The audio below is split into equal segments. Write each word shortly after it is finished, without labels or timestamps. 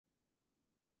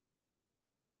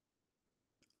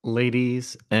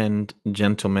Ladies and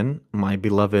gentlemen, my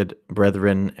beloved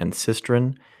brethren and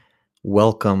sistren,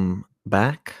 welcome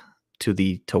back to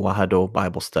the Tewahido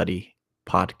Bible Study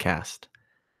podcast.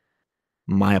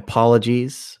 My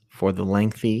apologies for the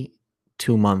lengthy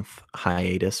 2-month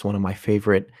hiatus. One of my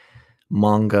favorite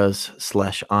mangas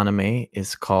slash anime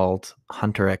is called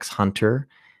Hunter x Hunter,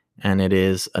 and it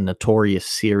is a notorious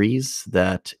series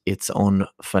that its own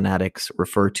fanatics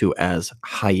refer to as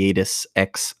hiatus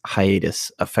x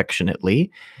hiatus affectionately.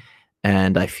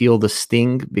 And I feel the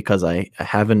sting because I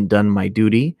haven't done my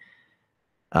duty.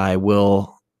 I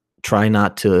will try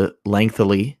not to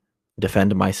lengthily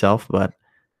defend myself, but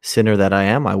sinner that I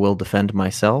am, I will defend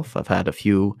myself. I've had a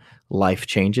few life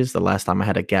changes. The last time I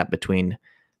had a gap between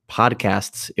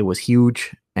podcasts, it was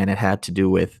huge, and it had to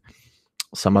do with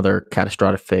some other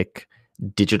catastrophic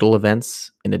digital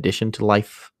events in addition to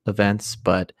life events.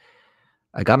 But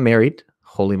I got married,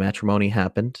 holy matrimony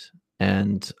happened,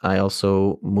 and I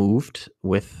also moved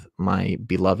with my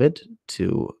beloved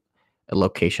to a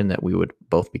location that we would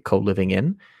both be co-living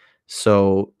in.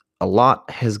 So a lot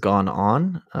has gone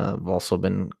on. I've also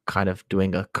been kind of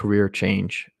doing a career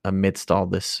change amidst all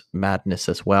this madness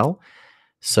as well.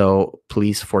 So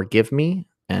please forgive me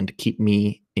and keep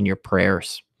me in your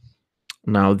prayers.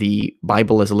 Now, the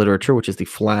Bible as Literature, which is the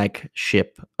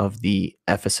flagship of the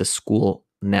Ephesus School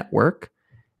Network,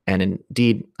 and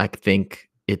indeed, I think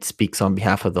it speaks on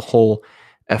behalf of the whole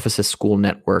Ephesus School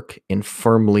Network in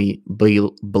firmly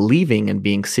believing and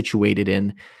being situated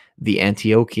in the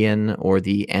Antiochian or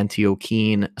the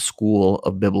Antiochene school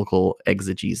of biblical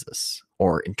exegesis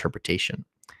or interpretation.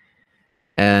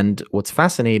 And what's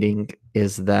fascinating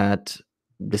is that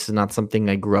this is not something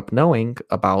I grew up knowing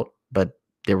about, but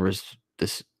there was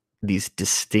these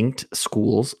distinct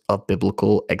schools of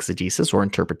biblical exegesis or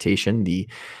interpretation. The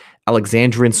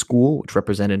Alexandrian school, which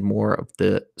represented more of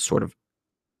the sort of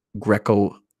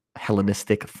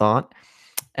Greco-Hellenistic thought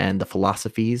and the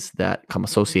philosophies that come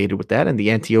associated with that, and the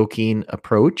Antiochian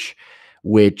approach,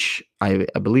 which I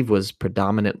believe was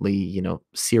predominantly,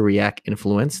 Syriac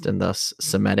influenced and thus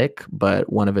Semitic,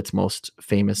 but one of its most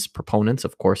famous proponents,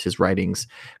 of course, his writings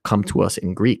come to us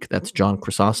in Greek. That's John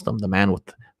Chrysostom, the man with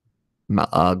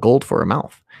gold for a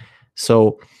mouth.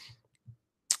 So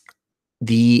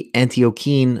the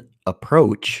Antiochian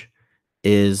approach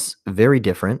is very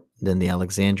different than the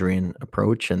Alexandrian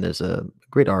approach. And there's a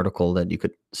great article that you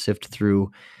could sift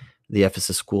through the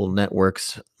Ephesus School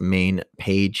Network's main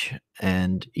page,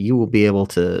 and you will be able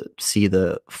to see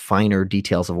the finer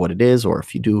details of what it is. Or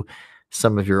if you do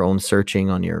some of your own searching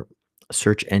on your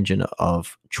search engine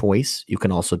of choice, you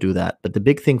can also do that. But the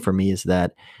big thing for me is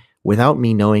that without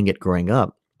me knowing it growing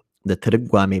up, the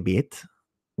Trigwame Beit,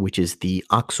 which is the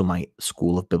Aksumite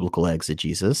school of biblical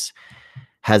exegesis,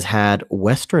 has had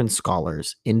Western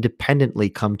scholars independently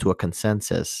come to a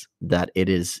consensus that it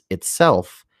is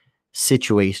itself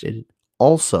situated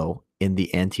also in the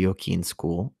Antiochian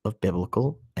school of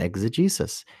biblical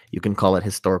exegesis. You can call it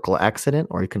historical accident,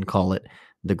 or you can call it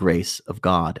the grace of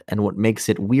God. And what makes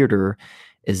it weirder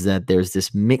is that there's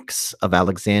this mix of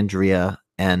Alexandria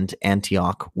and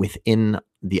Antioch within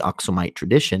the Aksumite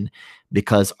tradition,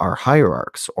 because our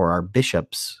hierarchs or our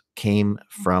bishops came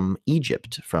from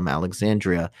Egypt, from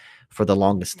Alexandria, for the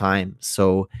longest time.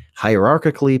 So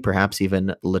hierarchically, perhaps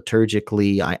even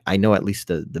liturgically, I know at least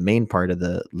the main part of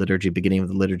the liturgy, beginning of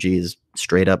the liturgy, is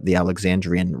straight up the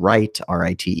Alexandrian rite,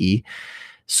 R-I-T-E.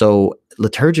 So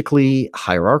liturgically,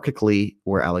 hierarchically,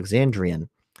 we're Alexandrian,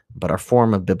 but our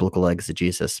form of biblical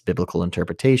exegesis, biblical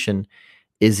interpretation,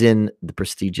 is in the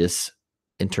prestigious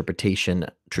interpretation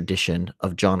tradition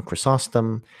of John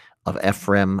Chrysostom, of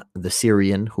Ephraim the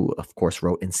Syrian, who of course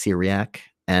wrote in Syriac,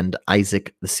 and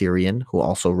Isaac the Syrian, who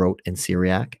also wrote in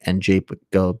Syriac, and Jacob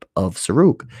of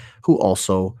Saruk, who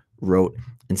also wrote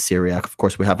in Syriac. Of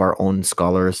course, we have our own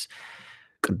scholars,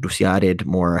 Dusiarid,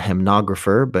 more a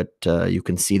hymnographer, but you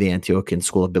can see the Antiochian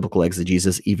school of biblical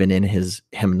exegesis even in his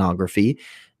hymnography.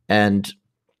 And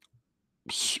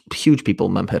huge people,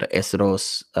 Mamper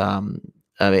Esros,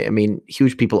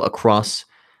 huge people across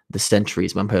the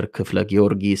centuries, Mamper Kufla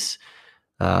Georgis,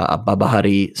 Abba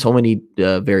Bahari, so many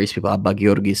various people, Abba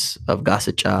Georgis of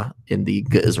Gasicha in the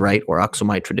Ge'ez or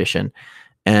Aksumite tradition.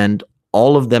 And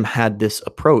all of them had this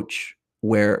approach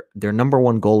where their number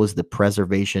one goal is the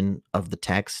preservation of the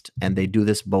text. And they do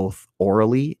this both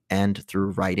orally and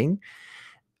through writing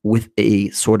with a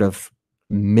sort of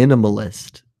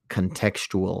minimalist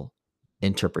contextual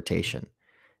interpretation.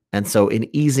 And so in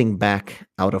easing back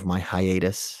out of my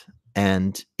hiatus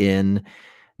and in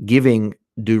giving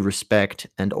due respect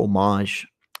and homage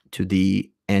to the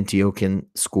Antiochian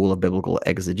school of biblical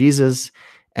exegesis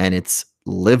and its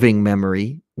living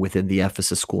memory within the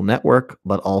Ephesus school network,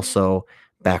 but also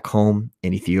back home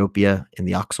in Ethiopia in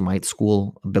the Aksumite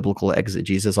School of Biblical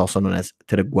Exegesis, also known as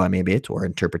Tirguame Beit or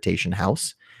Interpretation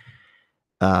House.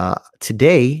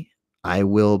 Today, I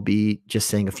will be just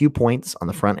saying a few points on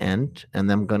the front end, and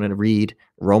then I'm going to read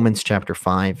Romans chapter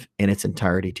 5 in its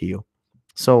entirety to you.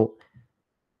 So,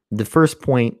 the first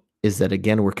point is that,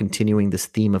 again, we're continuing this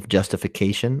theme of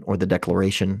justification or the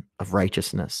declaration of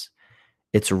righteousness.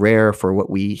 It's rare for what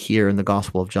we hear in the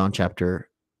Gospel of John chapter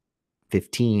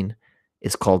 15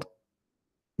 is called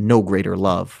no greater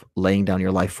love, laying down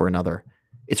your life for another.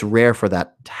 It's rare for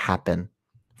that to happen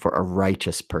for a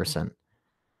righteous person.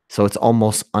 So it's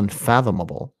almost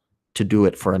unfathomable to do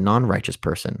it for a non-righteous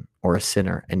person or a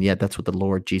sinner. And yet that's what the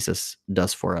Lord Jesus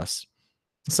does for us.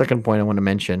 The second point I want to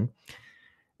mention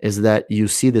is that you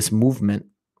see this movement,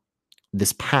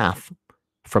 this path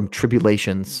from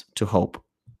tribulations to hope.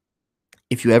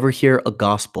 If you ever hear a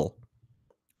gospel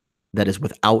that is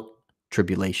without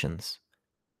tribulations,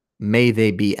 may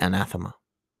they be anathema.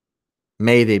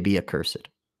 May they be accursed,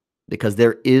 because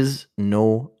there is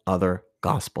no other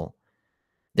gospel.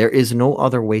 There is no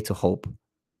other way to hope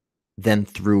than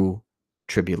through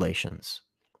tribulations.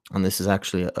 And this is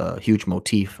actually a huge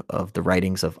motif of the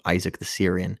writings of Isaac the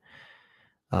Syrian.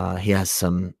 He has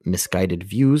some misguided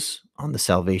views on the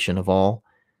salvation of all,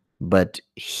 but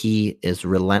he is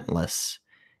relentless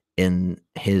in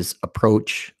his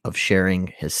approach of sharing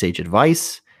his sage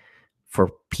advice for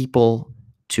people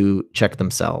to check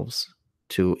themselves,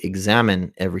 to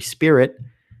examine every spirit,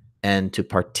 and to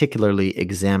particularly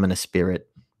examine a spirit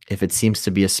if it seems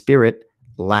to be a spirit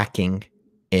lacking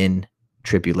in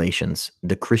tribulations.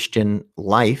 The Christian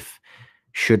life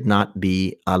should not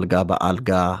be alga ba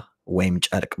alga, weim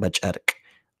ba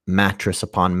mattress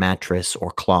upon mattress,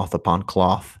 or cloth upon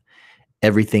cloth.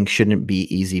 Everything shouldn't be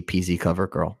easy peasy cover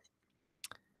girl.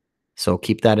 So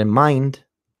keep that in mind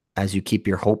as you keep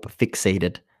your hope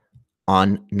fixated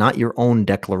on not your own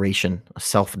declaration, a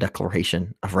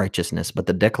self-declaration of righteousness, but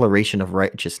the declaration of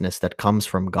righteousness that comes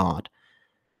from God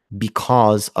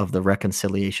because of the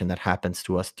reconciliation that happens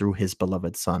to us through his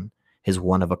beloved Son, his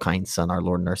one-of-a-kind Son, our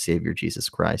Lord and our Savior, Jesus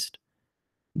Christ.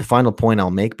 The final point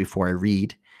I'll make before I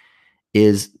read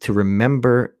is to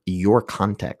remember your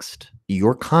context.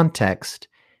 Your context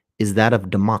is that of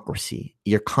democracy.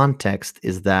 Your context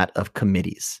is that of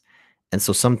committees. And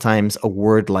so sometimes a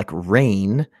word like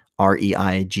reign,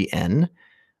 R-E-I-G-N,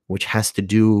 which has to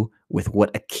do with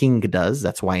what a king does.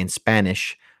 That's why in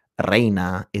Spanish,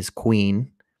 reina is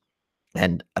queen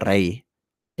and rey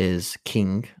is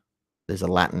king. There's a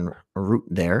Latin root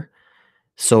there.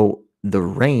 So the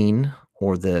reign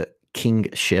or the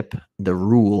kingship, the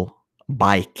rule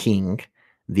by king,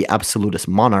 the absolutist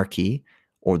monarchy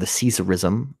or the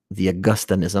Caesarism, the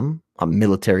Augustinism, a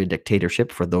military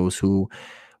dictatorship for those who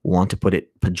want to put it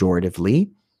pejoratively,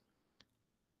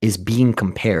 is being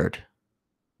compared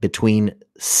between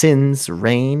sin's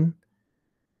reign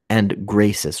and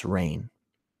grace's reign.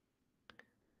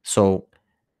 So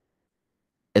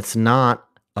it's not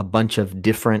a bunch of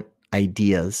different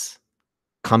ideas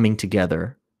coming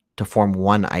together to form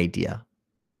one idea.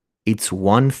 It's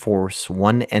one force,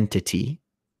 one entity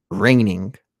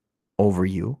reigning over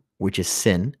you, which is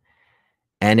sin,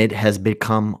 and it has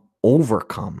become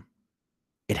overcome.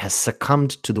 It has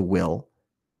succumbed to the will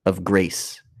of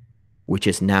grace, which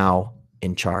is now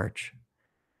in charge.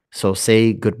 So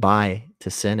say goodbye to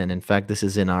sin. And in fact, this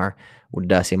is in our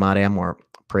Uddasi Mariam, or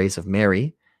Praise of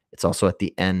Mary. It's also at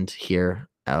the end here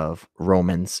of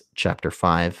Romans chapter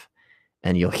 5,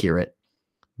 and you'll hear it.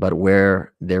 But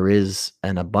where there is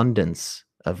an abundance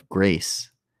of grace,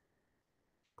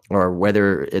 or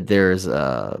whether there's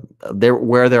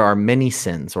where there are many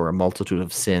sins or a multitude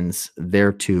of sins,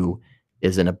 there too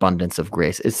is an abundance of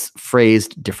grace. It's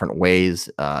phrased different ways.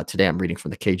 Today I'm reading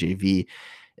from the KJV.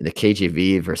 The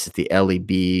KJV versus the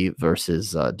LEB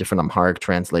versus different Amharic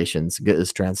translations,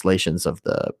 translations of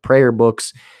the prayer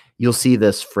books. You'll see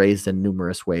this phrased in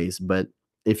numerous ways, but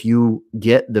if you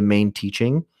get the main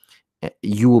teaching,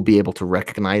 you will be able to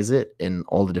recognize it in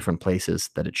all the different places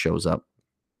that it shows up.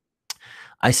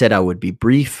 I said I would be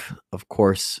brief. Of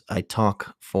course, I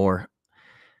talk for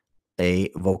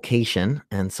a vocation,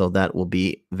 and so that will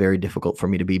be very difficult for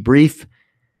me to be brief.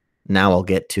 Now I'll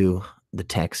get to the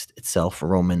text itself,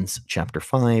 Romans chapter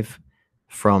 5,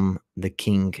 from the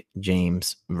King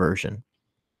James Version.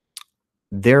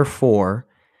 Therefore,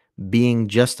 being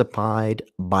justified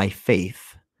by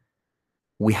faith,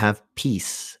 we have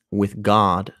peace with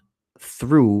God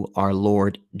through our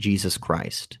Lord Jesus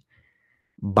Christ,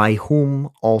 by whom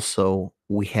also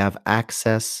we have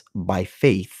access by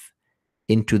faith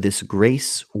into this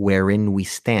grace wherein we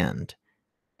stand,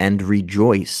 and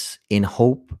rejoice in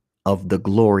hope of the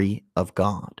glory of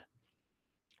God.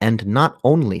 And not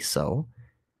only so,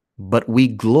 but we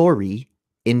glory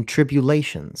in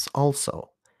tribulations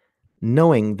also,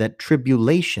 knowing that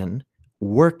tribulation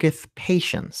worketh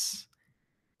patience,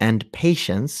 and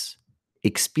patience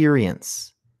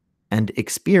experience, and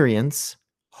experience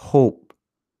hope,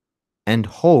 and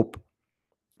hope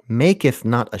maketh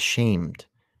not ashamed,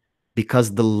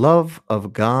 because the love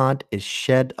of God is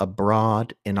shed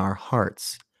abroad in our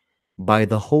hearts by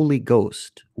the Holy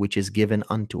Ghost, which is given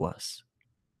unto us.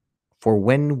 For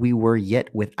when we were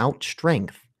yet without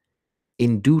strength,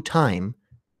 in due time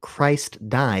Christ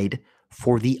died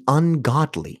for the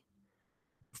ungodly.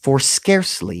 For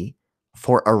scarcely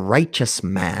for a righteous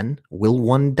man will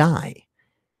one die,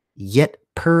 yet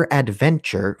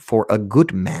peradventure for a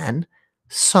good man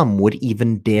some would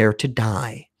even dare to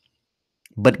die.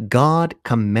 But God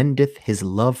commendeth his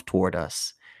love toward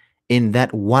us, in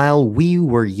that while we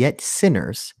were yet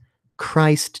sinners,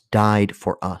 Christ died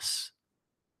for us.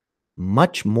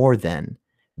 Much more then,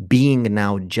 being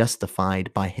now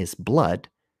justified by his blood,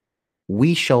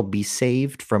 we shall be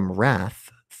saved from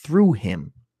wrath through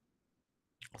him.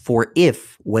 For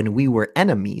if, when we were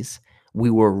enemies,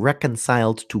 we were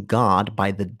reconciled to God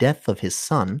by the death of his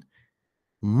Son,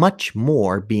 much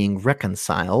more being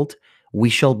reconciled, we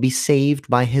shall be saved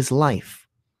by his life.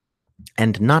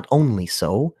 And not only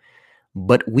so,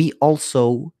 but we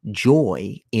also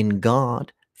joy in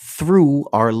God through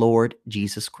our Lord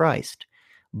Jesus Christ,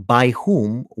 by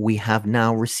whom we have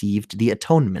now received the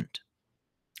atonement.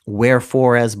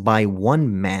 Wherefore, as by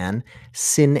one man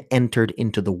sin entered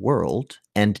into the world,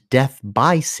 and death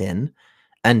by sin,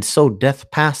 and so death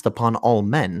passed upon all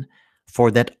men, for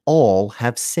that all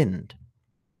have sinned.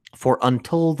 For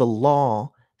until the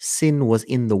law, sin was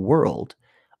in the world,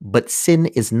 but sin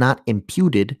is not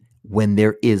imputed when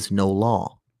there is no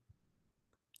law.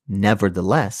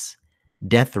 Nevertheless,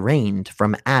 death reigned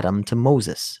from Adam to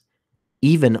Moses,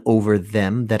 even over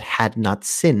them that had not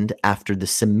sinned after the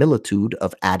similitude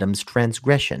of Adam's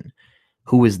transgression,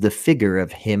 who is the figure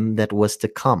of him that was to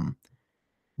come.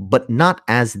 But not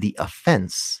as the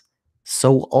offense,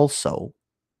 so also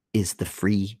is the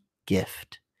free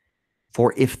gift.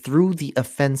 For if through the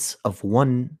offense of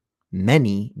one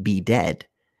many be dead,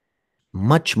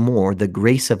 much more the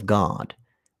grace of God,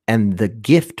 and the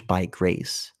gift by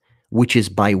grace, which is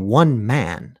by one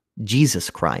man, Jesus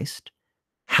Christ,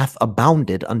 hath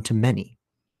abounded unto many.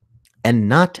 And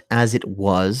not as it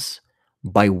was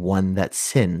by one that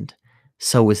sinned,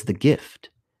 so is the gift.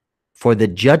 For the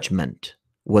judgment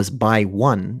was by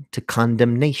one to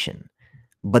condemnation,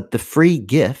 but the free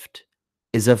gift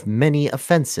is of many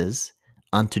offenses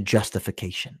unto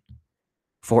justification.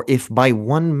 For if by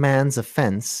one man's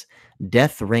offense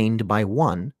death reigned by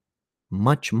one,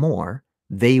 much more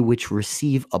they which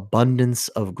receive abundance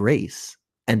of grace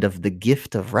and of the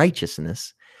gift of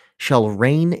righteousness shall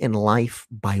reign in life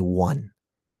by one,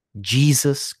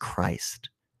 Jesus Christ.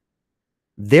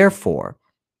 Therefore,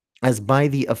 as by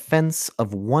the offense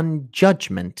of one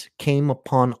judgment came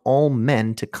upon all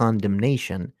men to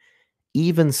condemnation,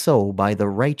 even so by the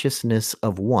righteousness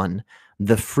of one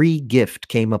the free gift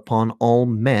came upon all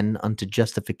men unto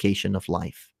justification of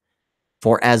life.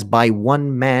 For as by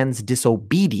one man's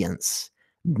disobedience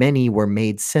many were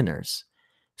made sinners,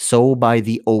 so by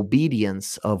the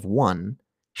obedience of one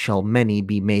shall many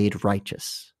be made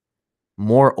righteous.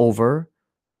 Moreover,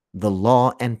 the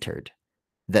law entered,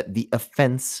 that the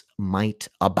offense might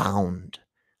abound.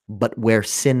 But where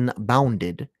sin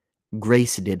abounded,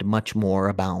 grace did much more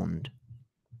abound.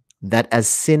 That as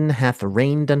sin hath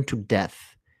reigned unto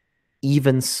death,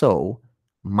 even so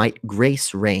might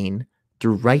grace reign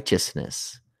through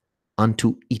righteousness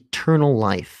unto eternal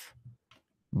life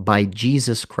by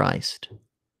Jesus Christ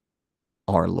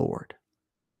our Lord.